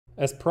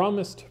As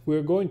promised,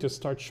 we're going to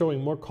start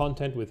showing more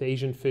content with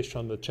Asian fish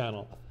on the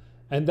channel,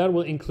 and that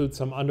will include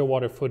some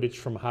underwater footage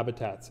from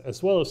habitats,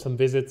 as well as some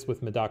visits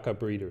with Medaka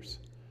breeders.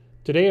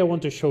 Today I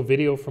want to show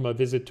video from a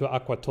visit to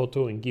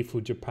Aquatoto in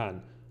Gifu,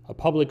 Japan, a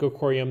public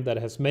aquarium that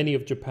has many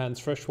of Japan's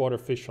freshwater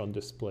fish on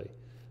display.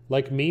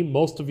 Like me,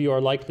 most of you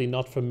are likely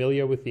not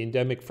familiar with the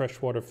endemic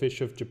freshwater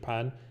fish of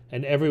Japan,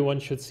 and everyone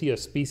should see a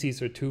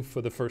species or two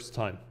for the first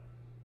time.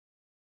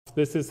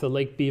 This is the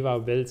Lake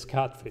Biwa wels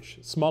catfish,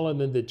 smaller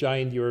than the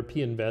giant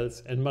European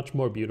wels and much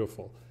more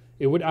beautiful.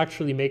 It would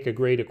actually make a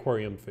great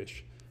aquarium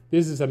fish.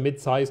 This is a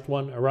mid-sized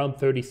one, around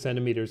 30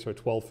 centimeters or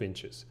 12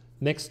 inches.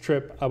 Next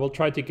trip, I will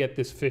try to get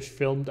this fish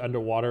filmed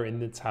underwater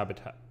in its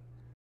habitat.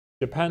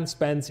 Japan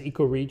spans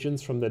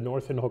ecoregions from the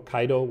north in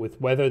Hokkaido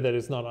with weather that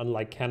is not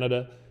unlike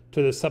Canada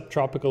to the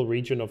subtropical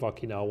region of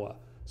Okinawa,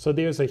 so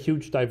there's a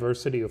huge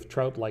diversity of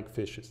trout-like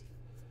fishes.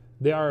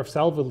 There are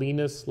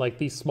Salvelinus, like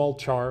these small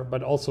char,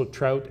 but also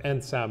trout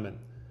and salmon.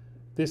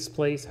 This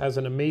place has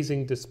an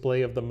amazing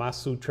display of the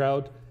masou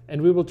trout,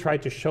 and we will try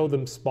to show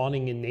them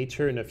spawning in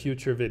nature in a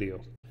future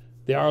video.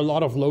 There are a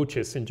lot of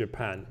loaches in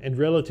Japan and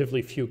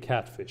relatively few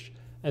catfish,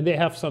 and they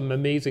have some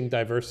amazing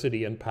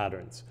diversity and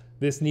patterns.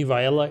 This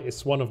Niwaella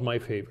is one of my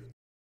favorites.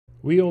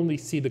 We only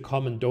see the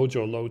common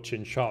dojo loach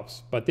in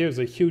shops, but there's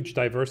a huge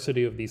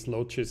diversity of these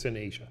loaches in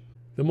Asia.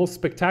 The most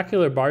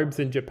spectacular barbs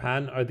in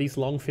Japan are these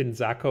longfin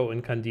Zako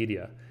and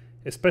Candidia,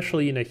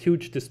 especially in a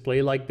huge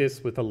display like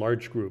this with a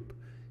large group.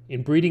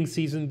 In breeding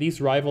season, these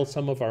rival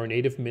some of our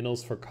native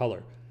minnows for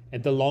color,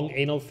 and the long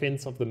anal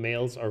fins of the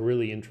males are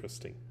really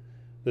interesting.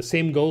 The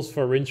same goes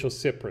for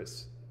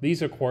Rhynchocypris.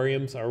 These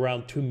aquariums are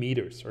around 2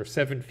 meters or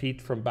 7 feet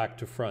from back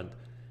to front,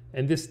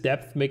 and this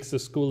depth makes the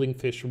schooling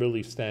fish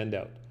really stand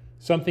out.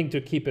 Something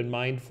to keep in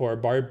mind for a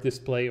barb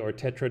display or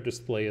tetra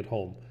display at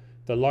home.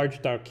 The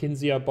large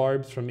Darkinsia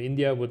barbs from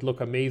India would look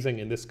amazing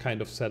in this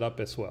kind of setup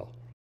as well.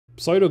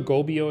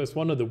 Pseudogobio is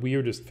one of the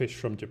weirdest fish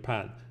from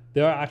Japan.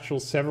 There are actually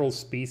several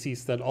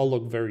species that all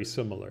look very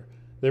similar.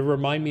 They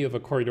remind me of a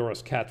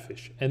Coreoperca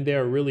catfish, and they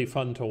are really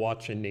fun to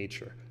watch in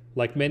nature.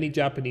 Like many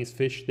Japanese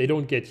fish, they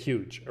don't get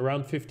huge,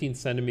 around 15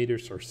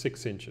 centimeters or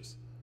 6 inches.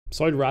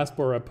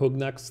 Pseudorasbora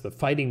pugnax, the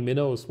fighting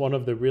minnow, is one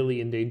of the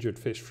really endangered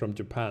fish from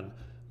Japan,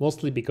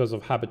 mostly because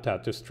of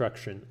habitat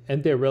destruction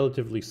and their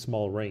relatively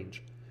small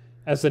range.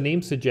 As the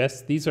name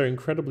suggests, these are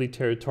incredibly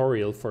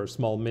territorial for a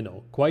small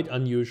minnow, quite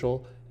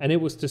unusual, and it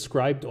was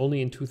described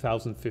only in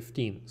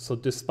 2015, so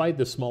despite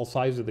the small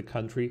size of the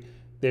country,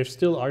 there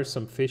still are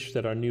some fish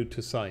that are new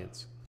to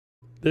science.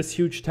 This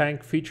huge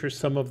tank features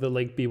some of the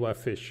Lake Biwa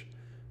fish.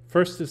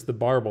 First is the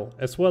barbel,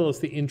 as well as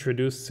the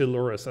introduced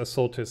Silurus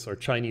asotus or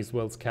Chinese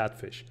wels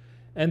catfish,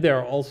 and there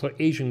are also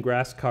Asian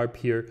grass carp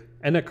here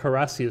and a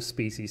Carassius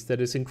species that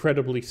is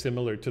incredibly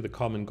similar to the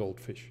common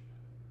goldfish.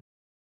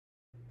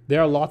 There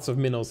are lots of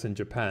minnows in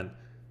Japan,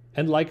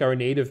 and like our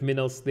native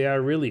minnows, they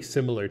are really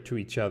similar to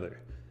each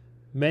other.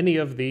 Many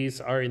of these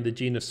are in the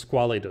genus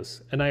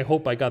Squalidus, and I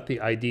hope I got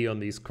the ID on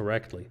these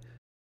correctly.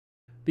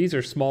 These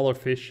are smaller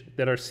fish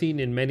that are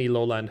seen in many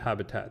lowland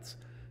habitats.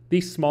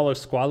 These smaller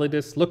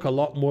Squalidus look a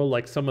lot more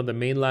like some of the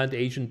mainland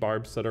Asian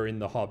barbs that are in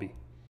the hobby.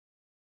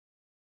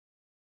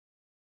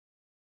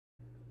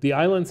 The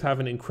islands have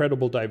an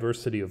incredible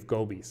diversity of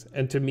gobies,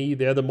 and to me,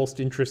 they're the most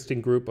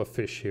interesting group of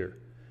fish here.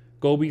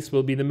 Gobies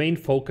will be the main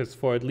focus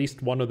for at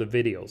least one of the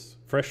videos.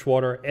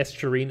 Freshwater,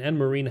 estuarine, and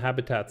marine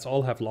habitats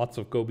all have lots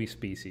of goby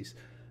species,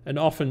 and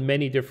often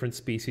many different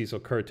species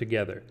occur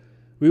together.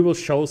 We will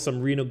show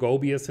some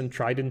Rhinogobius and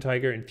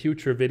Tridentiger in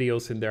future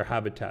videos in their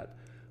habitat.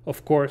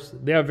 Of course,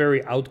 they are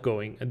very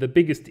outgoing, and the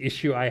biggest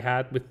issue I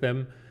had with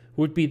them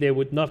would be they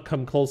would not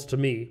come close to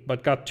me,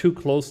 but got too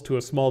close to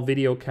a small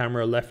video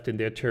camera left in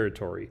their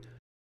territory.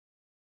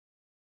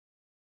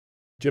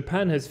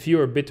 Japan has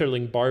fewer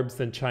bitterling barbs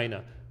than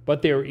China,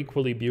 but they are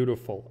equally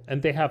beautiful,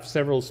 and they have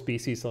several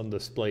species on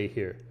display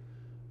here.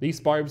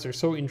 These barbs are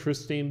so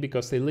interesting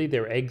because they lay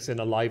their eggs in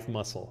a live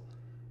mussel.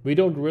 We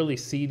don't really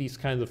see these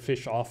kinds of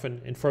fish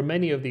often, and for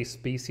many of these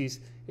species,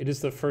 it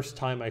is the first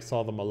time I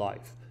saw them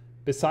alive.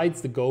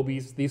 Besides the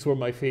gobies, these were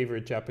my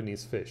favorite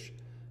Japanese fish.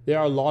 There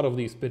are a lot of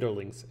these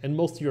bitterlings, and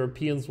most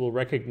Europeans will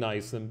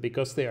recognize them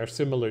because they are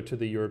similar to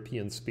the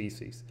European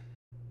species.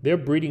 Their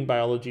breeding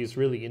biology is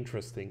really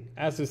interesting,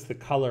 as is the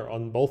color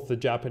on both the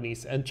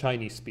Japanese and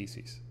Chinese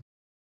species.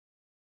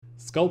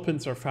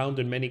 Sculpins are found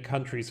in many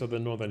countries of the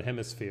Northern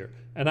Hemisphere,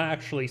 and I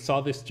actually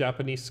saw this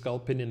Japanese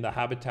sculpin in the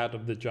habitat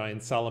of the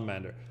giant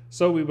salamander,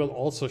 so we will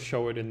also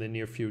show it in the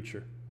near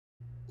future.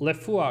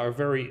 Lefua are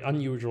very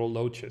unusual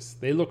loaches.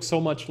 They look so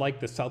much like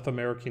the South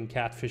American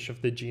catfish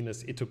of the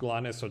genus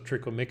Acheilognathus or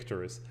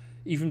Trichomicteris,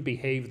 even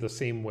behave the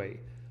same way.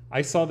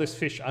 I saw this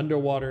fish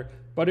underwater,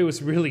 but it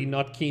was really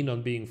not keen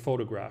on being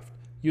photographed.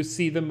 You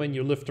see them when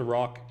you lift a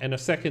rock, and a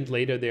second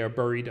later they are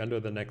buried under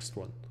the next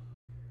one.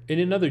 In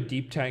another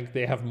deep tank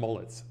they have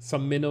mullets,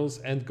 some minnows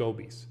and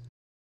gobies.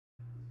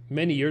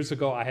 Many years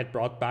ago I had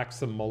brought back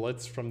some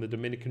mullets from the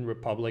Dominican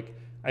Republic.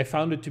 I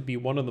found it to be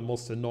one of the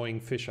most annoying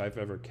fish I've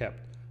ever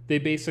kept. They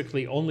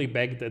basically only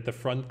begged at the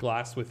front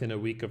glass within a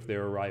week of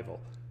their arrival.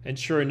 and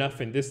sure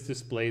enough in this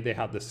display they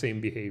had the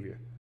same behavior.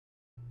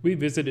 We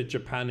visited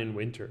Japan in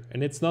winter,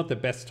 and it's not the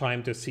best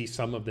time to see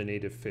some of the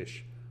native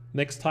fish.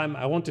 Next time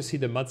I want to see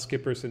the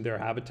mudskippers in their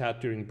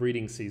habitat during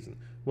breeding season,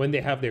 when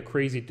they have their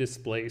crazy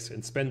displays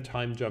and spend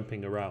time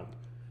jumping around.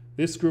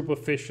 This group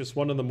of fish is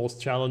one of the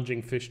most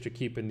challenging fish to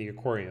keep in the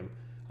aquarium.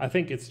 I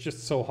think it's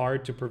just so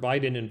hard to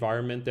provide an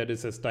environment that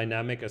is as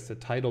dynamic as the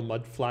tidal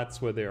mud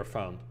flats where they are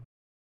found.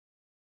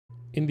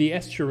 In the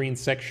estuarine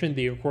section,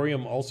 the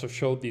aquarium also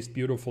showed these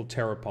beautiful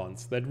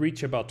pteropons that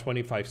reach about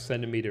 25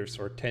 centimeters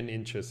or 10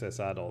 inches as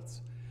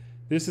adults.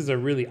 This is a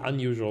really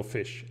unusual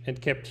fish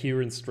and kept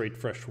here in straight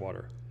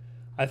freshwater.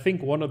 I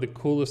think one of the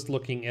coolest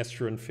looking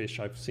estuarine fish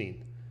I've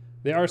seen.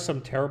 There are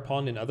some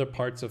pteropon in other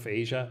parts of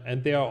Asia,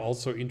 and they are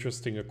also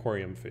interesting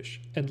aquarium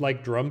fish, and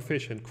like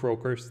drumfish and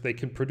croakers, they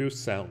can produce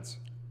sounds.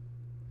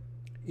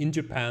 In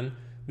Japan,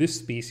 this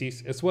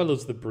species, as well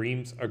as the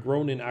breams, are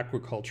grown in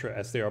aquaculture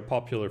as they are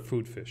popular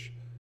food fish.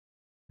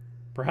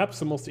 Perhaps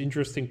the most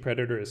interesting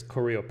predator is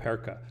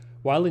Coreoperca.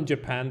 While in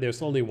Japan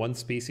there's only one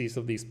species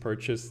of these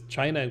perches,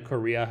 China and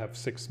Korea have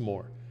 6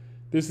 more.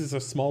 This is a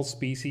small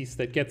species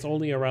that gets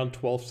only around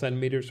 12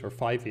 centimeters or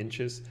 5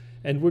 inches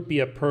and would be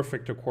a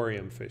perfect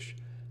aquarium fish.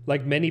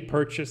 Like many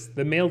perches,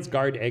 the males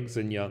guard eggs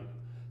and young.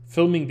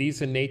 Filming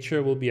these in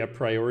nature will be a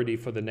priority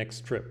for the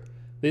next trip.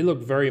 They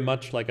look very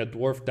much like a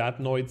dwarf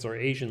datnoids or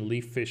Asian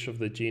leaf fish of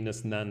the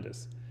genus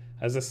Nandus.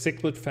 As a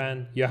cichlid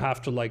fan, you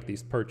have to like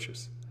these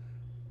perches.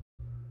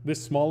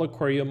 This small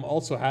aquarium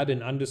also had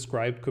an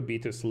undescribed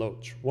Cobitis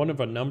loach, one of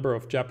a number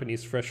of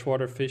Japanese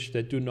freshwater fish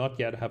that do not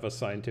yet have a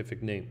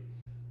scientific name.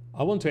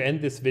 I want to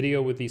end this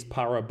video with these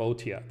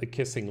Parabotia, the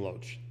kissing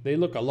loach. They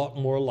look a lot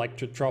more like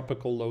the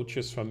tropical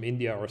loaches from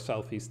India or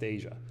Southeast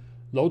Asia.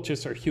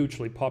 Loaches are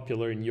hugely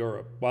popular in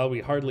Europe, while we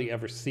hardly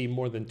ever see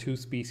more than 2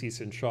 species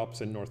in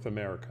shops in North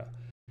America.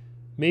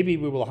 Maybe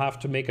we will have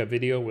to make a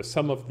video with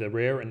some of the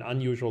rare and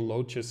unusual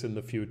loaches in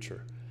the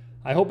future.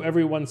 I hope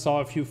everyone saw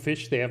a few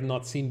fish they have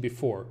not seen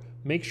before.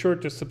 Make sure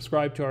to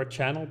subscribe to our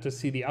channel to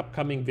see the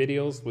upcoming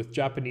videos with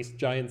Japanese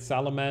giant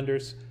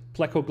salamanders,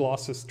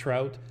 plecoglossus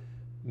trout,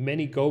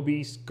 many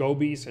gobies,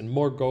 and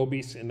more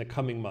gobies in the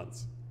coming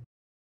months.